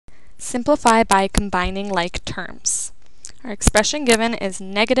Simplify by combining like terms. Our expression given is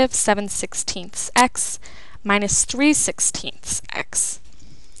negative 7/16 x minus 3/16 x.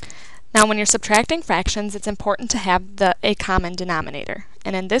 Now when you're subtracting fractions, it's important to have a common denominator,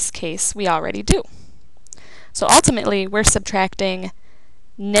 and in this case we already do. So ultimately we're subtracting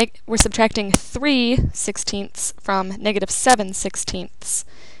 3/16 from negative 7/16.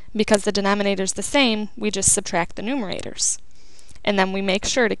 Because the denominator is the same, we just subtract the numerators. And then we make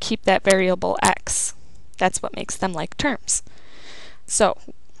sure to keep that variable x. That's what makes them like terms. So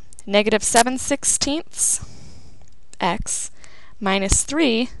negative 7/16 x minus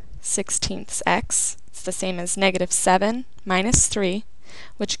 3/16 x, it's the same as negative 7 minus 3,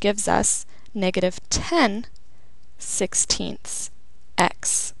 which gives us negative 10/16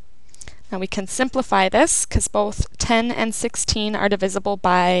 x. Now we can simplify this because both 10 and 16 are divisible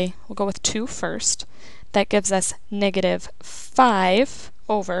by, we'll go with 2 first. That gives us negative 5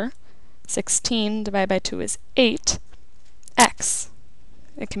 over 16 divided by 2 is 8x.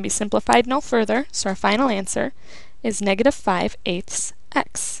 It can be simplified no further, so our final answer is negative 5/8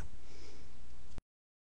 x.